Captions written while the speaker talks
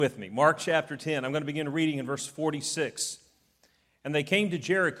With me. Mark chapter 10. I'm going to begin reading in verse 46. And they came to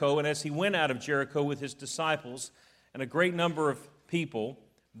Jericho, and as he went out of Jericho with his disciples and a great number of people,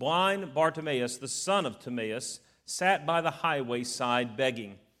 blind Bartimaeus, the son of Timaeus, sat by the highway side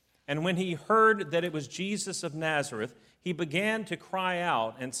begging. And when he heard that it was Jesus of Nazareth, he began to cry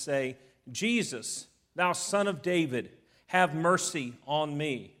out and say, Jesus, thou son of David, have mercy on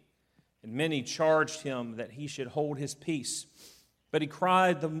me. And many charged him that he should hold his peace. But he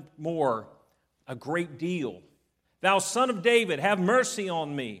cried the more, a great deal, Thou son of David, have mercy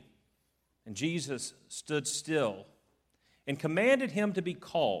on me. And Jesus stood still and commanded him to be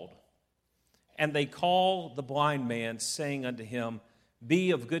called. And they called the blind man, saying unto him,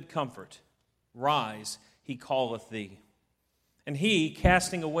 Be of good comfort, rise, he calleth thee. And he,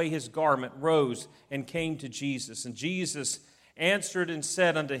 casting away his garment, rose and came to Jesus. And Jesus answered and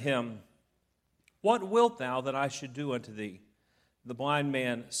said unto him, What wilt thou that I should do unto thee? The blind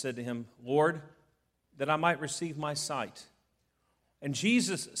man said to him, Lord, that I might receive my sight. And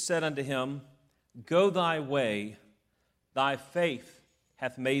Jesus said unto him, Go thy way, thy faith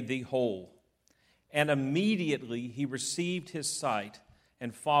hath made thee whole. And immediately he received his sight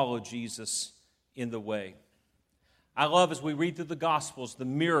and followed Jesus in the way. I love, as we read through the Gospels, the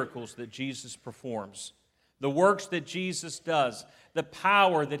miracles that Jesus performs, the works that Jesus does, the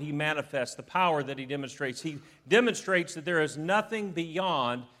power that he manifests, the power that he demonstrates. He demonstrates that there is nothing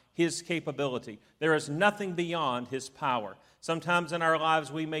beyond his capability. There is nothing beyond his power. Sometimes in our lives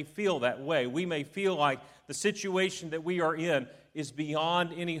we may feel that way. We may feel like the situation that we are in is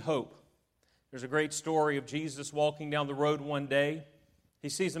beyond any hope. There's a great story of Jesus walking down the road one day. He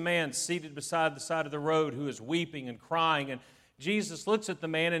sees a man seated beside the side of the road who is weeping and crying. And Jesus looks at the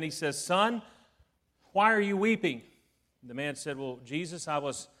man and he says, Son, why are you weeping? The man said, Well, Jesus, I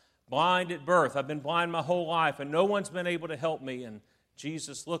was blind at birth. I've been blind my whole life, and no one's been able to help me. And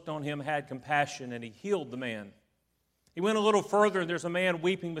Jesus looked on him, had compassion, and he healed the man. He went a little further, and there's a man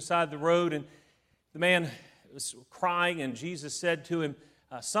weeping beside the road, and the man was crying, and Jesus said to him,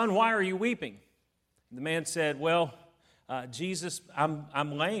 Son, why are you weeping? And the man said, Well, Jesus,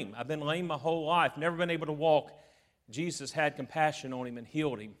 I'm lame. I've been lame my whole life, never been able to walk. Jesus had compassion on him and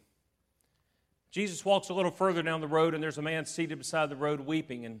healed him. Jesus walks a little further down the road, and there's a man seated beside the road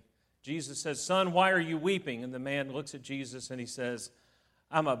weeping, and Jesus says, Son, why are you weeping? And the man looks at Jesus and he says,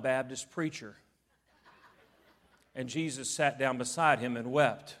 I'm a Baptist preacher. And Jesus sat down beside him and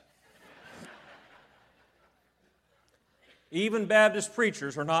wept. Even Baptist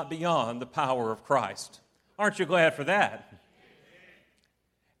preachers are not beyond the power of Christ. Aren't you glad for that?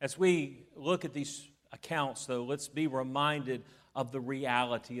 As we look at these accounts, though, let's be reminded of the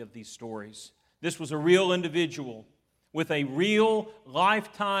reality of these stories. This was a real individual with a real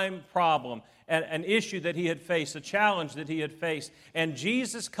lifetime problem, an issue that he had faced, a challenge that he had faced. And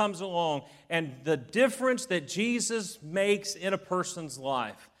Jesus comes along, and the difference that Jesus makes in a person's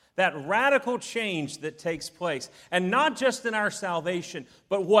life, that radical change that takes place, and not just in our salvation,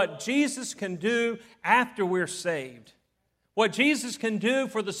 but what Jesus can do after we're saved. What Jesus can do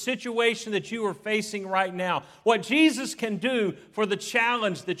for the situation that you are facing right now. What Jesus can do for the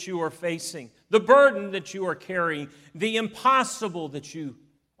challenge that you are facing. The burden that you are carrying. The impossible that you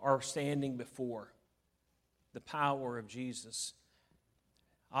are standing before. The power of Jesus.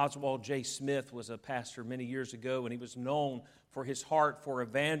 Oswald J. Smith was a pastor many years ago, and he was known for his heart for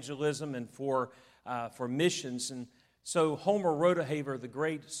evangelism and for missions. And so Homer Rodehaver, the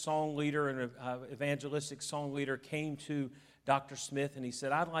great song leader and evangelistic song leader, came to Dr. Smith and he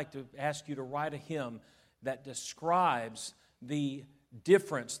said, I'd like to ask you to write a hymn that describes the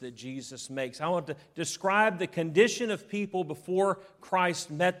difference that Jesus makes. I want to describe the condition of people before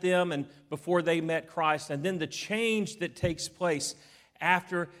Christ met them and before they met Christ, and then the change that takes place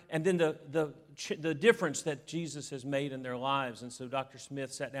after, and then the difference that Jesus has made in their lives. And so Dr.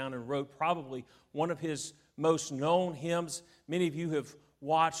 Smith sat down and wrote probably one of his most known hymns. Many of you have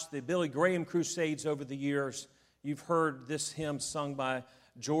watched the Billy Graham crusades over the years. You've heard this hymn sung by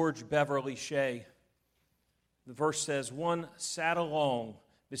George Beverly Shea. The verse says, One sat along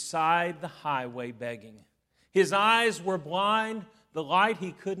beside the highway begging. His eyes were blind, the light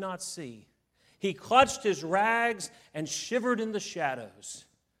he could not see. He clutched his rags and shivered in the shadows.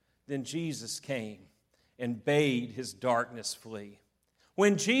 Then Jesus came and bade his darkness flee.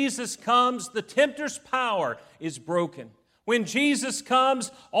 When Jesus comes, the tempter's power is broken. When Jesus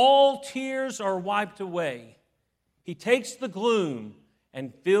comes, all tears are wiped away. He takes the gloom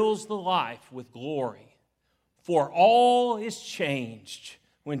and fills the life with glory. For all is changed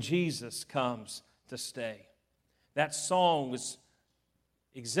when Jesus comes to stay. That song was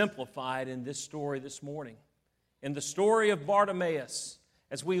exemplified in this story this morning. In the story of Bartimaeus,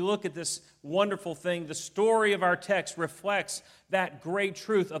 As we look at this wonderful thing, the story of our text reflects that great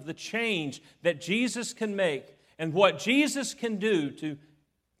truth of the change that Jesus can make and what Jesus can do to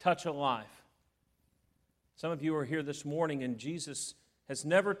touch a life. Some of you are here this morning and Jesus has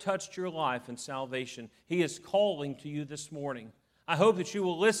never touched your life in salvation. He is calling to you this morning. I hope that you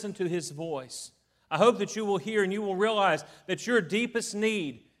will listen to His voice. I hope that you will hear and you will realize that your deepest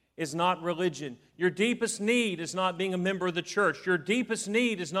need is not religion. Your deepest need is not being a member of the church. Your deepest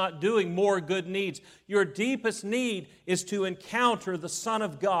need is not doing more good needs. Your deepest need is to encounter the Son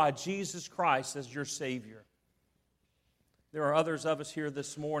of God, Jesus Christ, as your Savior. There are others of us here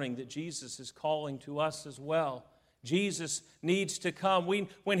this morning that Jesus is calling to us as well. Jesus needs to come.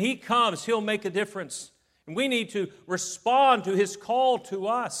 When He comes, He'll make a difference. And we need to respond to His call to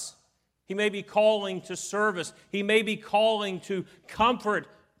us. He may be calling to service. He may be calling to comfort.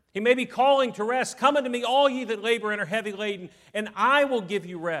 He may be calling to rest. Come unto me, all ye that labor and are heavy laden, and I will give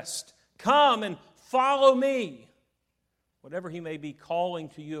you rest. Come and follow me. Whatever He may be calling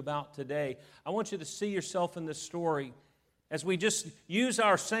to you about today, I want you to see yourself in this story as we just use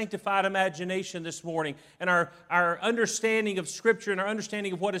our sanctified imagination this morning and our understanding of Scripture and our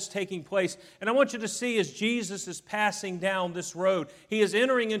understanding of what is taking place. And I want you to see as Jesus is passing down this road, He is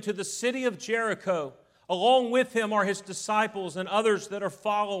entering into the city of Jericho. Along with Him are His disciples and others that are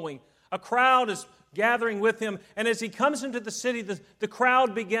following. A crowd is gathering with Him, and as He comes into the city, the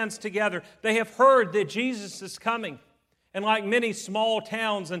crowd begins to gather. They have heard that Jesus is coming. And like many small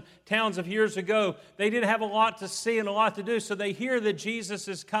towns and towns of years ago, they didn't have a lot to see and a lot to do, so they hear that Jesus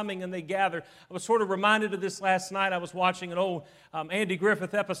is coming and they gather. I was sort of reminded of this last night. I was watching an old Andy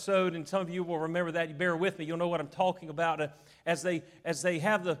Griffith episode, and some of you will remember that. You bear with me. You'll know what I'm talking about. As they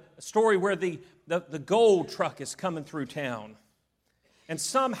have the story where the gold truck is coming through town. And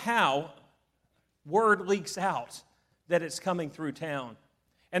somehow, word leaks out that it's coming through town.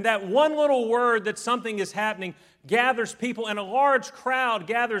 And that one little word that something is happening gathers people, and a large crowd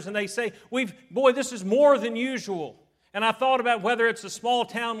gathers, and they say, boy, this is more than usual. And I thought about whether it's a small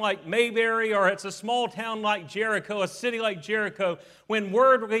town like Mayberry or it's a small town like Jericho, a city like Jericho. When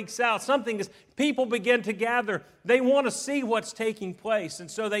word leaks out, people begin to gather. They want to see what's taking place.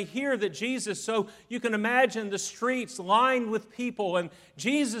 And so they hear that Jesus, so you can imagine the streets lined with people, and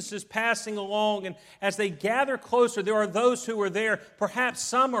Jesus is passing along. And as they gather closer, there are those who are there. Perhaps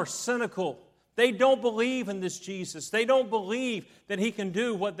some are cynical. They don't believe in this Jesus. They don't believe that He can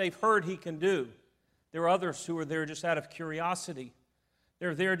do what they've heard He can do. There are others who are there just out of curiosity.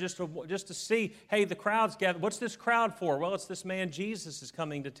 They're there just to see, hey, the crowd's gathered. What's this crowd for? Well, it's this man Jesus is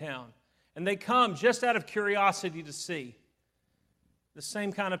coming to town. And they come just out of curiosity to see. The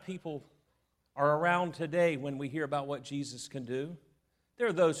same kind of people are around today when we hear about what Jesus can do. There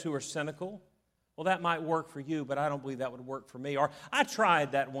are those who are cynical. Well, that might work for you, but I don't believe that would work for me. Or I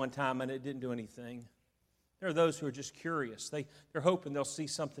tried that one time and it didn't do anything. There are those who are just curious. They're hoping they'll see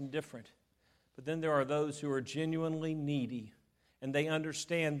something different. But then there are those who are genuinely needy, and they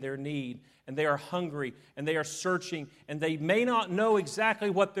understand their need, and they are hungry, and they are searching, and they may not know exactly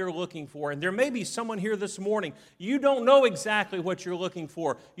what they're looking for. And there may be someone here this morning, you don't know exactly what you're looking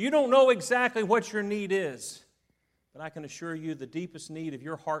for. You don't know exactly what your need is. But I can assure you the deepest need of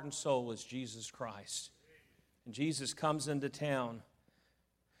your heart and soul is Jesus Christ. And Jesus comes into town.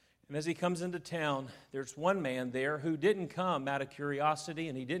 And as He comes into town, there's one man there who didn't come out of curiosity,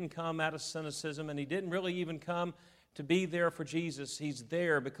 and he didn't come out of cynicism, and he didn't really even come to be there for Jesus. He's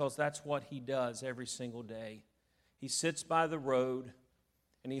there because that's what He does every single day. He sits by the road,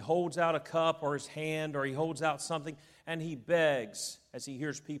 and He holds out a cup or His hand, or He holds out something, and He begs as He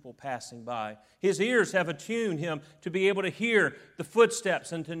hears people passing by. His ears have attuned Him to be able to hear the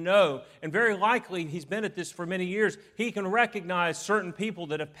footsteps and to know. And very likely, He's been at this for many years, He can recognize certain people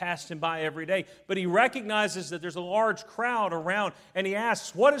that have passed Him by every day. But He recognizes that there's a large crowd around, and He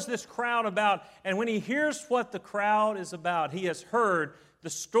asks, what is this crowd about? And when He hears what the crowd is about, He has heard the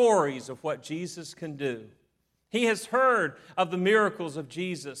stories of what Jesus can do. He has heard of the miracles of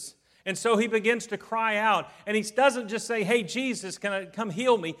Jesus. And so He begins to cry out. And He doesn't just say, hey, Jesus, can I come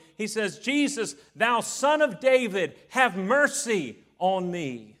heal me? He says, Jesus, thou Son of David, have mercy on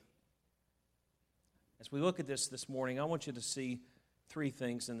me. As we look at this morning, I want you to see three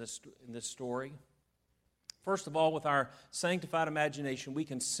things in this story. First of all, with our sanctified imagination, we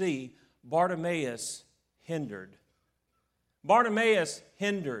can see Bartimaeus hindered. Bartimaeus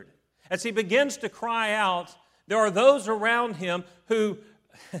hindered. As he begins to cry out, there are those around him who,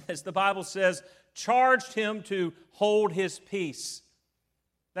 as the Bible says, charged him to hold his peace.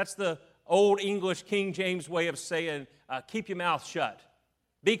 That's the old English King James way of saying, keep your mouth shut.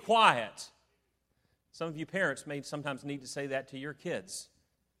 Be quiet. Some of you parents may sometimes need to say that to your kids.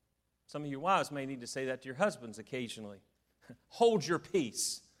 Some of you wives may need to say that to your husbands occasionally. Hold your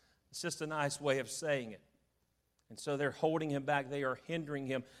peace. It's just a nice way of saying it. And so they're holding him back. They are hindering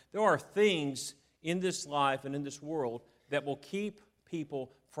him. There are things in this life and in this world that will keep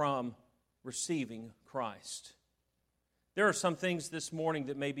people from receiving Christ. There are some things this morning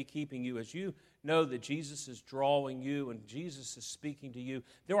that may be keeping you. As you know that Jesus is drawing you and Jesus is speaking to you,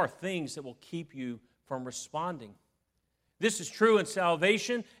 there are things that will keep you from responding. This is true in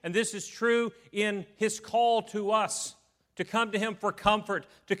salvation, and this is true in His call to us to come to Him for comfort,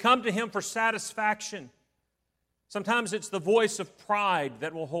 to come to Him for satisfaction. Sometimes it's the voice of pride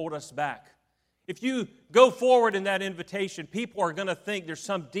that will hold us back. If you go forward in that invitation, people are going to think there's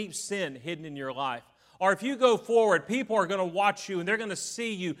some deep sin hidden in your life. Or if you go forward, people are going to watch you and they're going to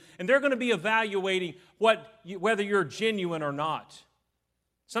see you and they're going to be evaluating whether you're genuine or not.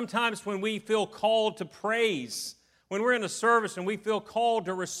 Sometimes when we feel called to praise, when we're in a service and we feel called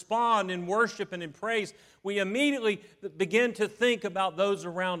to respond in worship and in praise, we immediately begin to think about those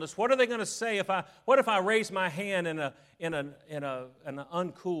around us. What are they going to say what if I raise my hand in an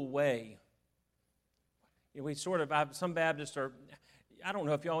uncool way? We some Baptists are, I don't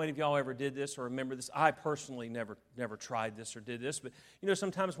know if any of y'all ever did this or remember this. I personally never tried this or did this, but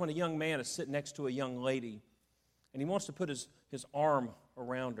sometimes when a young man is sitting next to a young lady and he wants to put his arm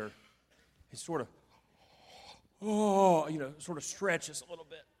around her, he sort of stretches a little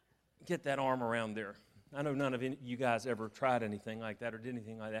bit, get that arm around there. I know none of you guys ever tried anything like that or did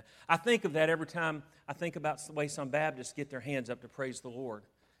anything like that. I think of that every time I think about the way some Baptists get their hands up to praise the Lord.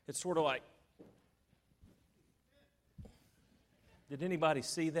 It's sort of like, did anybody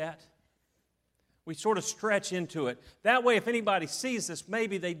see that? We sort of stretch into it. That way, if anybody sees this,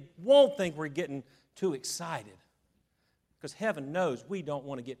 maybe they won't think we're getting too excited. Because heaven knows we don't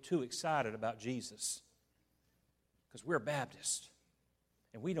want to get too excited about Jesus. Because we're Baptists,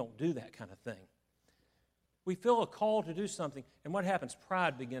 and we don't do that kind of thing. We feel a call to do something, and what happens?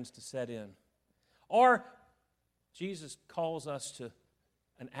 Pride begins to set in. Or Jesus calls us to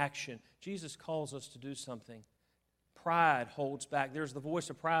an action. Jesus calls us to do something. Pride holds back. There's the voice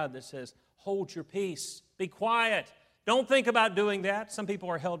of pride that says, hold your peace. Be quiet. Don't think about doing that. Some people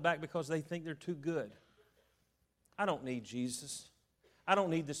are held back because they think they're too good. I don't need Jesus. I don't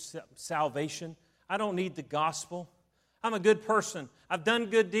need the salvation. I don't need the gospel. I'm a good person. I've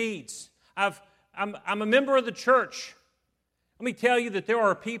done good deeds. I'm a member of the church. Let me tell you that there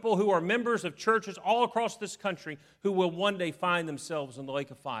are people who are members of churches all across this country who will one day find themselves in the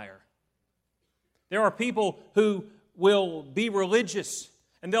lake of fire. There are people who will be religious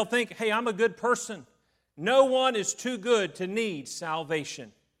and they'll think, hey, I'm a good person. No one is too good to need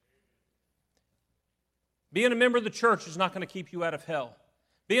salvation. Being a member of the church is not going to keep you out of hell.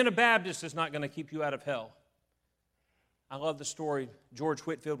 Being a Baptist is not going to keep you out of hell. I love the story. George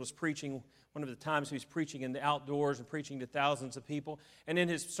Whitefield was preaching one of the times he was preaching in the outdoors and preaching to thousands of people. And in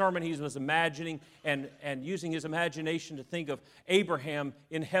his sermon, he was imagining and using his imagination to think of Abraham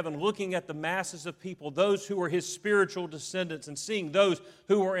in heaven, looking at the masses of people, those who were his spiritual descendants, and seeing those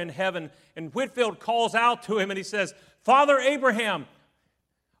who were in heaven. And Whitefield calls out to him and he says, Father Abraham,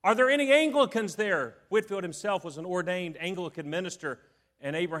 are there any Anglicans there? Whitefield himself was an ordained Anglican minister.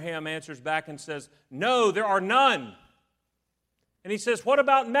 And Abraham answers back and says, no, there are none. And he says, what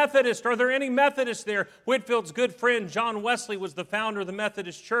about Methodists? Are there any Methodists there? Whitefield's good friend John Wesley was the founder of the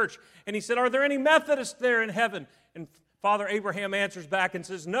Methodist Church. And he said, are there any Methodists there in heaven? And Father Abraham answers back and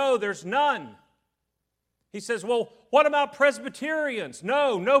says, no, there's none. He says, well, what about Presbyterians?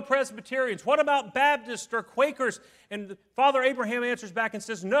 No Presbyterians. What about Baptists or Quakers? And Father Abraham answers back and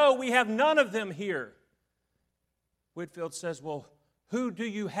says, no, we have none of them here. Whitefield says, well, who do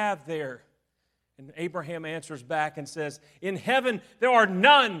you have there? And Abraham answers back and says, in heaven there are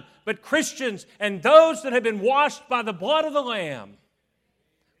none but Christians and those that have been washed by the blood of the Lamb.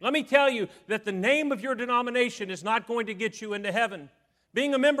 Let me tell you that the name of your denomination is not going to get you into heaven.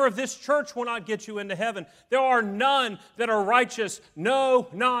 Being a member of this church will not get you into heaven. There are none that are righteous. No,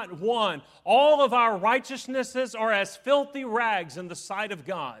 not one. All of our righteousnesses are as filthy rags in the sight of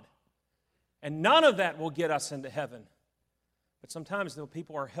God. And none of that will get us into heaven. But sometimes the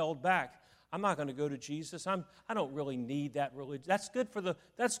people are held back. I'm not going to go to Jesus. I don't really need that religion. That's good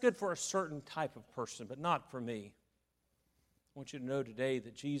for a certain type of person, but not for me. I want you to know today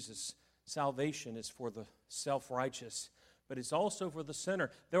that Jesus' salvation is for the self-righteous, but it's also for the sinner.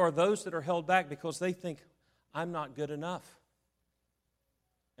 There are those that are held back because they think, I'm not good enough.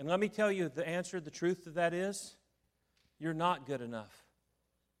 And let me tell you the truth of that is, you're not good enough.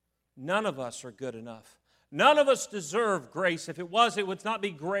 None of us are good enough. None of us deserve grace. If it was, it would not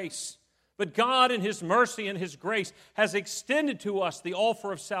be grace. But God in His mercy and His grace has extended to us the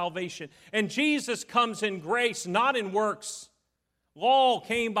offer of salvation. And Jesus comes in grace, not in works. Law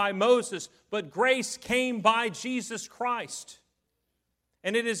came by Moses, but grace came by Jesus Christ.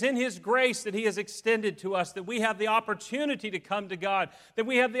 And it is in His grace that He has extended to us, that we have the opportunity to come to God, that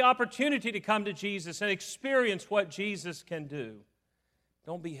we have the opportunity to come to Jesus and experience what Jesus can do.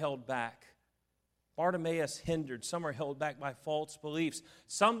 Don't be held back. Bartimaeus hindered. Some are held back by false beliefs.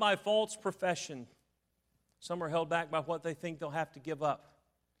 Some by false profession. Some are held back by what they think they'll have to give up.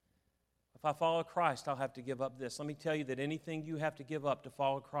 If I follow Christ, I'll have to give up this. Let me tell you that anything you have to give up to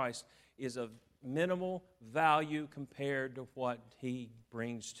follow Christ is of minimal value compared to what He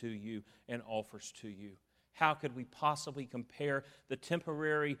brings to you and offers to you. How could we possibly compare the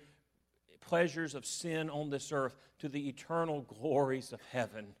temporary pleasures of sin on this earth to the eternal glories of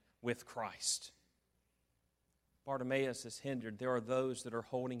heaven with Christ? Bartimaeus is hindered. There are those that are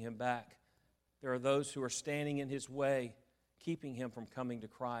holding him back. There are those who are standing in his way, keeping him from coming to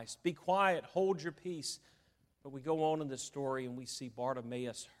Christ. Be quiet, hold your peace. But we go on in this story and we see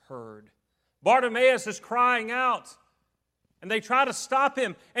Bartimaeus heard. Bartimaeus is crying out, and they try to stop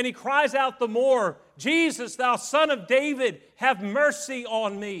him, and he cries out the more, Jesus, thou Son of David, have mercy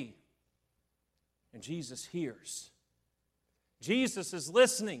on me. And Jesus hears. Jesus is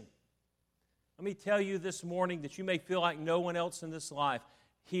listening. Let me tell you this morning that you may feel like no one else in this life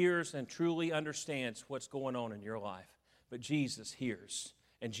hears and truly understands what's going on in your life. But Jesus hears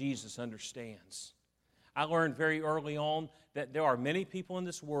and Jesus understands. I learned very early on that there are many people in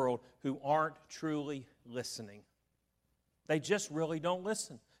this world who aren't truly listening. They just really don't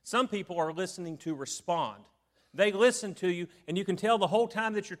listen. Some people are listening to respond. They listen to you, and you can tell the whole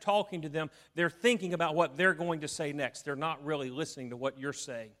time that you're talking to them, they're thinking about what they're going to say next. They're not really listening to what you're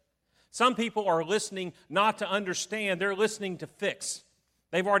saying. Some people are listening not to understand, they're listening to fix.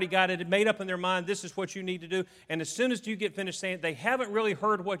 They've already got it made up in their mind, this is what you need to do. And as soon as you get finished saying it, they haven't really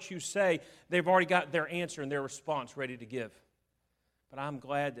heard what you say. They've already got their answer and their response ready to give. But I'm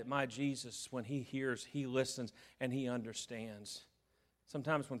glad that my Jesus, when He hears, He listens and He understands.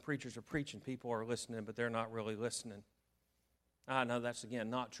 Sometimes when preachers are preaching, people are listening, but they're not really listening. I know that's, again,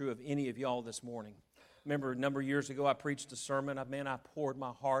 not true of any of y'all this morning. Remember a number of years ago, I preached a sermon. I poured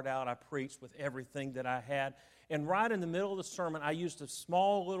my heart out. I preached with everything that I had. And right in the middle of the sermon, I used a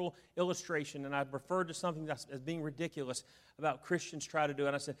small little illustration, and I referred to something as being ridiculous about Christians try to do.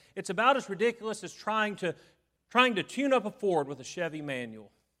 And I said, it's about as ridiculous as trying to tune up a Ford with a Chevy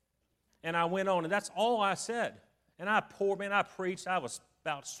manual. And I went on, and that's all I said. And I preached. I was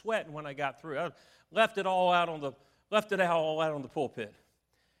about sweating when I got through. I left it all out on the pulpit.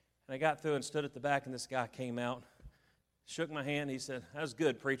 And I got through and stood at the back, and this guy came out, shook my hand. He said, that was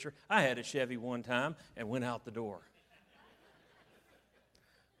good, preacher. I had a Chevy one time, and went out the door.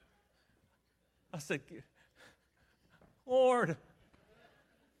 I said, Lord,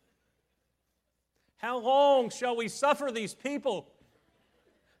 how long shall we suffer these people?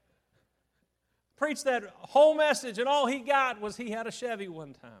 Preached that whole message, and all he got was he had a Chevy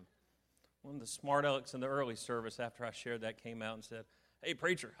one time. One of the smart alecks in the early service after I shared that came out and said, hey,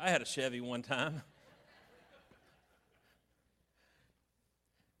 preacher, I had a Chevy one time.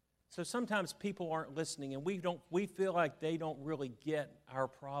 So sometimes people aren't listening, and we feel like they don't really get our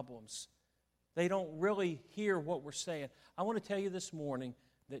problems. They don't really hear what we're saying. I want to tell you this morning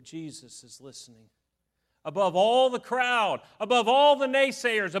that Jesus is listening. Above all the crowd, above all the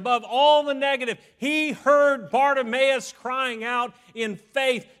naysayers, above all the negative, He heard Bartimaeus crying out in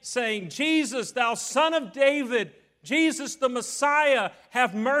faith, saying, Jesus, thou Son of David, Jesus the Messiah,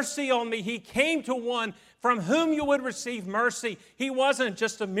 have mercy on me. He came to one from whom you would receive mercy. He wasn't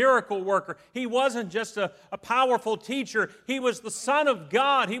just a miracle worker. He wasn't just a powerful teacher. He was the Son of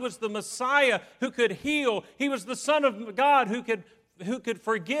God. He was the Messiah who could heal. He was the Son of God who could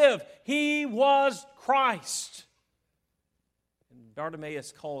forgive. He was Christ. And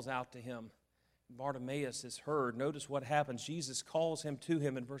Bartimaeus calls out to Him. Bartimaeus is heard. Notice what happens. Jesus calls him to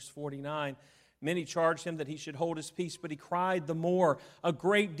Him in verse 49. Many charged Him that he should hold his peace, but he cried the more, a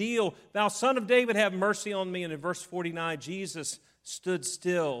great deal, thou Son of David, have mercy on me. And in verse 49, Jesus stood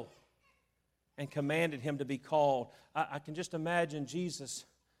still and commanded him to be called. I can just imagine Jesus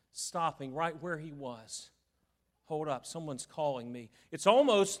stopping right where He was. Hold up, someone's calling me. It's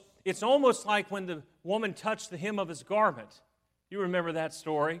almost like when the woman touched the hem of His garment. You remember that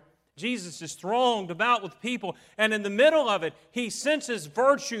story? Jesus is thronged about with people, and in the middle of it, He senses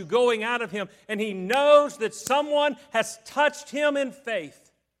virtue going out of Him, and He knows that someone has touched Him in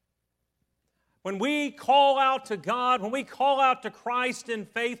faith. When we call out to God, when we call out to Christ in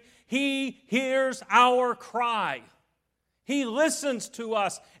faith, He hears our cry. He listens to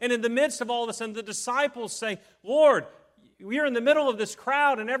us. And in the midst of all this, and the disciples say, Lord, you're in the middle of this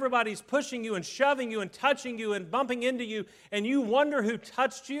crowd and everybody's pushing you and shoving you and touching you and bumping into you, and you wonder who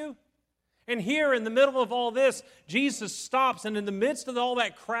touched you? And here in the middle of all this, Jesus stops, and in the midst of all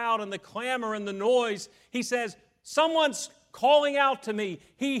that crowd and the clamor and the noise, He says, someone's calling out to me.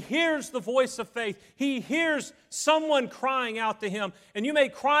 He hears the voice of faith. He hears someone crying out to Him. And you may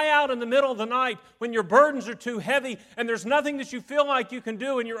cry out in the middle of the night when your burdens are too heavy and there's nothing that you feel like you can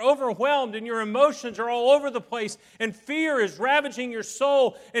do, and you're overwhelmed and your emotions are all over the place and fear is ravaging your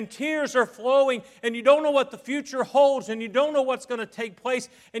soul and tears are flowing and you don't know what the future holds and you don't know what's going to take place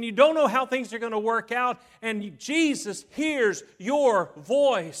and you don't know how things are going to work out, and Jesus hears your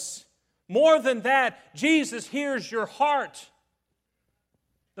voice. More than that, Jesus hears your heart.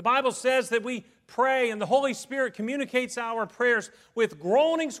 The Bible says that we pray and the Holy Spirit communicates our prayers with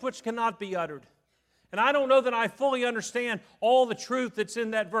groanings which cannot be uttered. And I don't know that I fully understand all the truth that's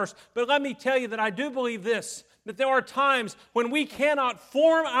in that verse, but let me tell you that I do believe this, that there are times when we cannot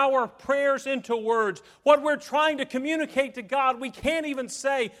form our prayers into words. What we're trying to communicate to God, we can't even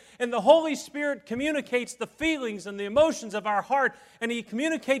say, and the Holy Spirit communicates the feelings and the emotions of our heart, and He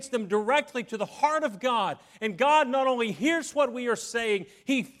communicates them directly to the heart of God. And God not only hears what we are saying,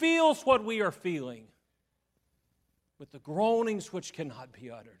 He feels what we are feeling with the groanings which cannot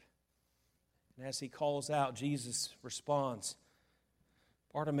be uttered. And as He calls out, Jesus responds.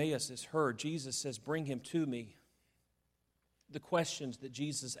 Bartimaeus is heard. Jesus says, bring him to me. The questions that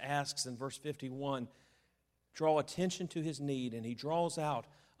Jesus asks in verse 51 draw attention to his need, and He draws out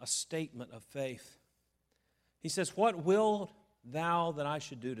a statement of faith. He says, what wilt thou that I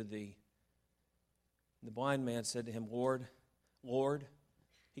should do to thee? And the blind man said to him, Lord, Lord.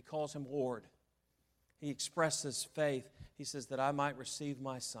 He calls him Lord. He expresses faith. He says, that I might receive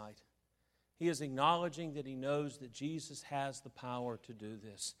my sight. He is acknowledging that he knows that Jesus has the power to do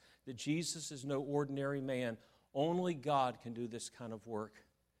this, that Jesus is no ordinary man. Only God can do this kind of work.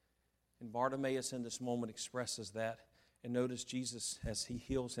 And Bartimaeus in this moment expresses that. And notice Jesus as He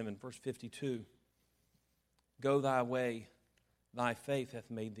heals him in verse 52. Go thy way, thy faith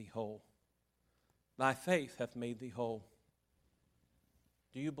hath made thee whole. Thy faith hath made thee whole.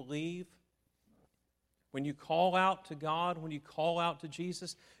 Do you believe? When you call out to God, when you call out to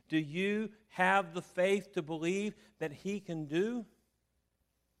Jesus, do you have the faith to believe that He can do?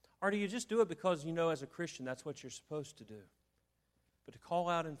 Or do you just do it because you know as a Christian that's what you're supposed to do? But to call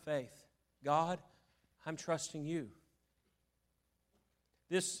out in faith, God, I'm trusting You.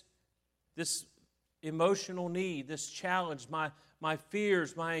 This emotional need, this challenge, my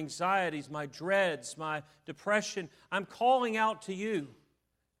fears, my anxieties, my dreads, my depression, I'm calling out to You.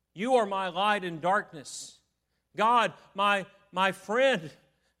 You are my light in darkness. God, my friend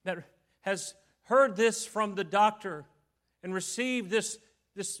that has heard this from the doctor and received this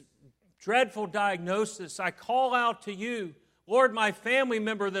dreadful diagnosis, I call out to You. Lord, my family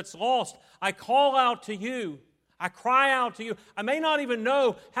member that's lost, I call out to You. I cry out to You. I may not even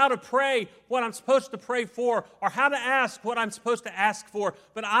know how to pray what I'm supposed to pray for or how to ask what I'm supposed to ask for,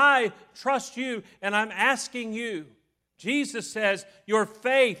 but I trust You and I'm asking You. Jesus says, your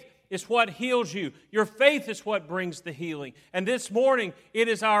faith is what heals you. Your faith is what brings the healing. And this morning, it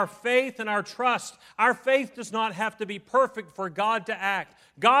is our faith and our trust. Our faith does not have to be perfect for God to act.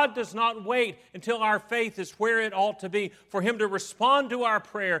 God does not wait until our faith is where it ought to be for Him to respond to our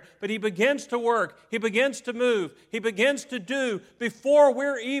prayer, but He begins to work. He begins to move. He begins to do before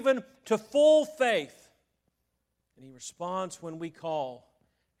we're even to full faith. And He responds when we call,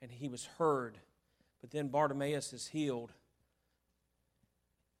 and he was heard. But then Bartimaeus is healed.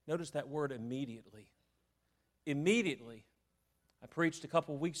 Notice that word immediately. Immediately. I preached a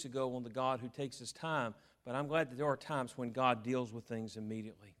couple of weeks ago on the God who takes His time, but I'm glad that there are times when God deals with things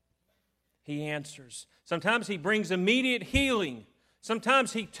immediately. He answers. Sometimes He brings immediate healing.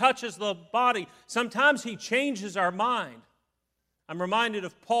 Sometimes He touches the body. Sometimes He changes our mind. I'm reminded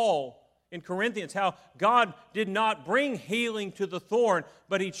of Paul in Corinthians, how God did not bring healing to the thorn,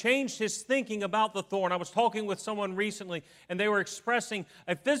 but He changed his thinking about the thorn. I was talking with someone recently, and they were expressing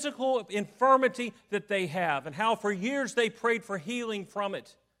a physical infirmity that they have, and how for years they prayed for healing from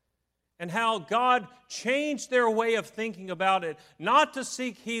it, and how God changed their way of thinking about it, not to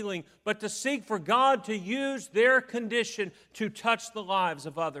seek healing, but to seek for God to use their condition to touch the lives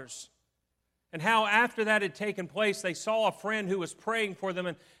of others. And how after that had taken place, they saw a friend who was praying for them,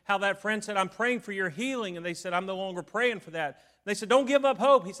 and how that friend said, I'm praying for your healing. And they said, I'm no longer praying for that. They said, don't give up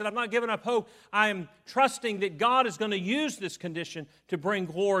hope. He said, I'm not giving up hope. I am trusting that God is going to use this condition to bring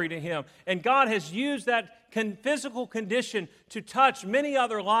glory to Him. And God has used that physical condition to touch many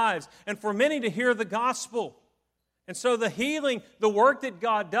other lives and for many to hear the gospel. And so the healing, the work that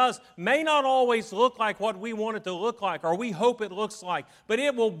God does, may not always look like what we want it to look like or we hope it looks like, but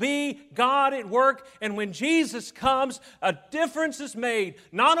it will be God at work. And when Jesus comes, a difference is made,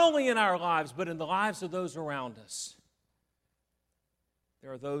 not only in our lives, but in the lives of those around us.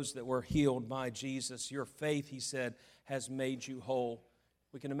 There are those that were healed by Jesus. Your faith, he said, has made you whole.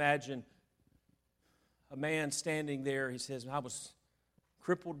 We can imagine a man standing there. He says, I was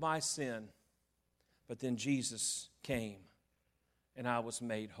crippled by sin, but then Jesus came and I was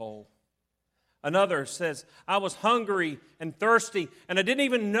made whole. Another says, I was hungry and thirsty and I didn't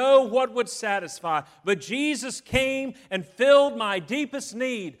even know what would satisfy, but Jesus came and filled my deepest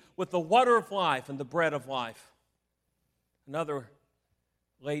need with the water of life and the bread of life. Another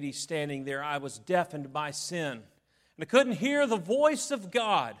lady standing there, I was deafened by sin and I couldn't hear the voice of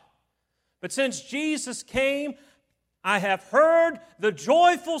God. But since Jesus came, I have heard the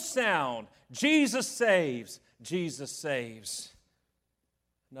joyful sound, Jesus saves, Jesus saves.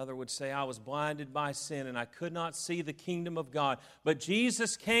 Another would say, I was blinded by sin and I could not see the kingdom of God. But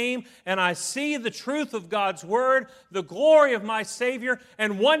Jesus came and I see the truth of God's word, the glory of my Savior,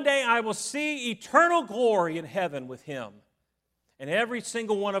 and one day I will see eternal glory in heaven with Him. And every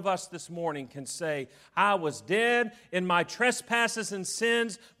single one of us this morning can say, I was dead in my trespasses and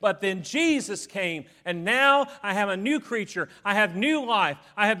sins, but then Jesus came, and now I have a new creature. I have new life.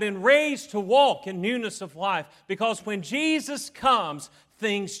 I have been raised to walk in newness of life, because when Jesus comes,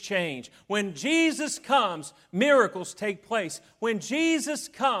 things change. When Jesus comes, miracles take place. When Jesus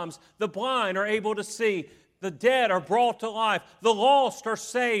comes, the blind are able to see. The dead are brought to life. The lost are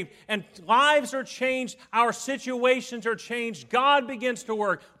saved. And lives are changed. Our situations are changed. God begins to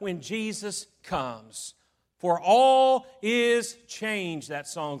work when Jesus comes. For all is changed, that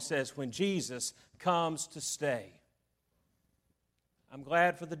song says, when Jesus comes to stay. I'm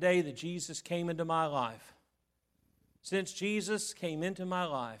glad for the day that Jesus came into my life. Since Jesus came into my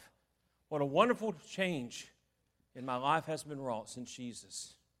life, what a wonderful change in my life has been wrought since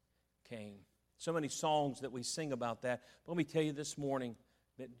Jesus came. So many songs that we sing about that. But let me tell you this morning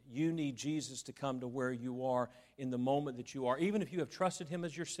that you need Jesus to come to where you are in the moment that you are. Even if you have trusted Him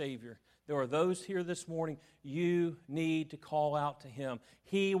as your Savior, there are those here this morning, you need to call out to Him.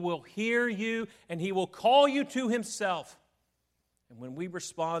 He will hear you and He will call you to Himself. And when we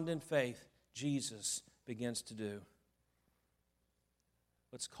respond in faith, Jesus begins to do.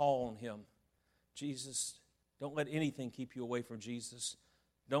 Let's call on Him. Jesus, don't let anything keep you away from Jesus.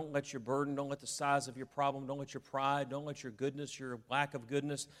 Don't let your burden, don't let the size of your problem, don't let your pride, don't let your goodness, your lack of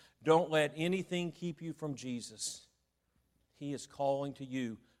goodness, don't let anything keep you from Jesus. He is calling to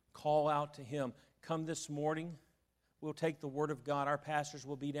you. Call out to Him. Come this morning. We'll take the Word of God. Our pastors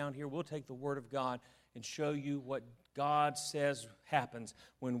will be down here. We'll take the Word of God and show you what God says happens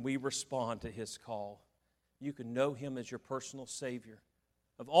when we respond to His call. You can know Him as your personal Savior.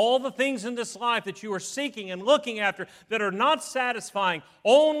 Of all the things in this life that you are seeking and looking after that are not satisfying,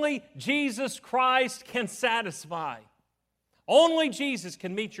 only Jesus Christ can satisfy. Only Jesus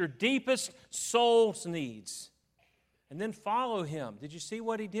can meet your deepest soul's needs. And then follow Him. Did you see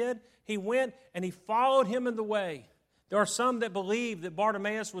what He did? He went and He followed Him in the way. There are some that believe that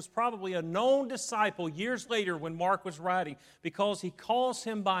Bartimaeus was probably a known disciple years later when Mark was writing, because he calls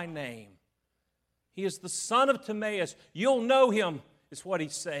him by name. He is the son of Timaeus. You'll know him, is what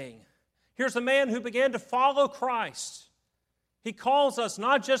he's saying. Here's a man who began to follow Christ. He calls us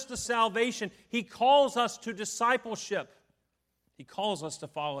not just to salvation, He calls us to discipleship. He calls us to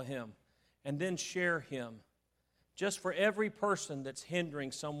follow Him and then share Him. Just for every person that's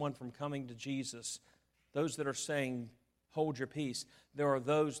hindering someone from coming to Jesus, those that are saying, hold your peace, there are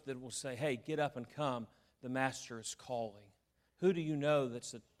those that will say, hey, get up and come. The Master is calling. Who do you know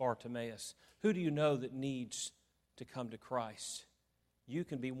that's at Bartimaeus? Who do you know that needs to come to Christ? You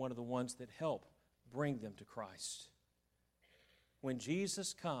can be one of the ones that help bring them to Christ. When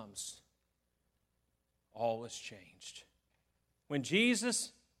Jesus comes, all is changed. When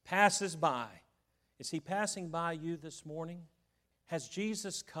Jesus passes by, is He passing by you this morning? Has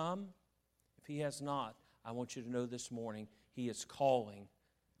Jesus come? If He has not, I want you to know this morning, He is calling.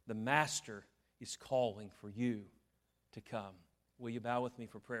 The Master is calling for you to come. Will you bow with me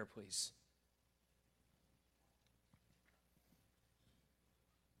for prayer, please?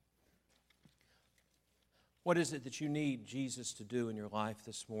 What is it that you need Jesus to do in your life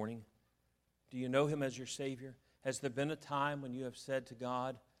this morning? Do you know Him as your Savior? Has there been a time when you have said to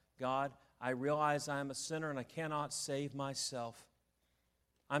God, God, I realize I am a sinner and I cannot save myself.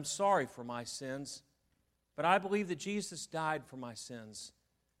 I'm sorry for my sins, but I believe that Jesus died for my sins,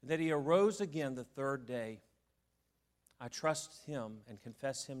 that He arose again the third day. I trust Him and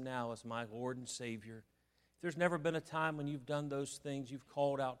confess Him now as my Lord and Savior. If there's never been a time when you've done those things, you've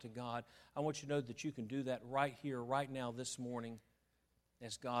called out to God, I want you to know that you can do that right here, right now, this morning,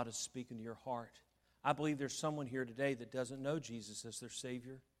 as God is speaking to your heart. I believe there's someone here today that doesn't know Jesus as their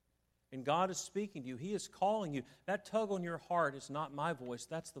Savior. And God is speaking to you. He is calling you. That tug on your heart is not my voice.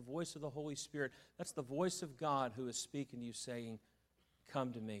 That's the voice of the Holy Spirit. That's the voice of God who is speaking to you, saying,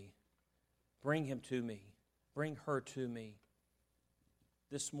 come to me. Bring him to me. Bring her to me.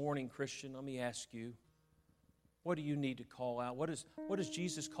 This morning, Christian, let me ask you, what do you need to call out? What is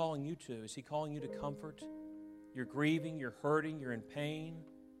Jesus calling you to? Is he calling you to comfort? You're grieving, you're hurting, you're in pain,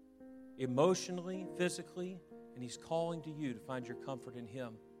 emotionally, physically, and he's calling to you to find your comfort in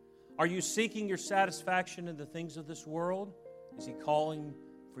him. Are you seeking your satisfaction in the things of this world? Is he calling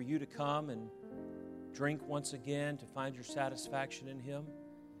for you to come and drink once again to find your satisfaction in him?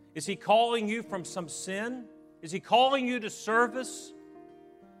 Is he calling you from some sin? Is he calling you to service?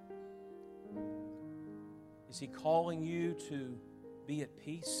 Is he calling you to be at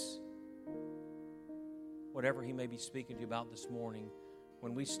peace? Whatever he may be speaking to you about this morning,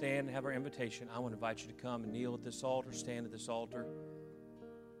 when we stand and have our invitation, I want to invite you to come and kneel at this altar, stand at this altar,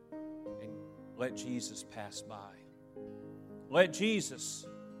 and let Jesus pass by. Let Jesus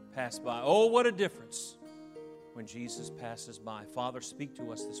pass by. Oh, what a difference when Jesus passes by. Father, speak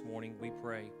to us this morning, we pray.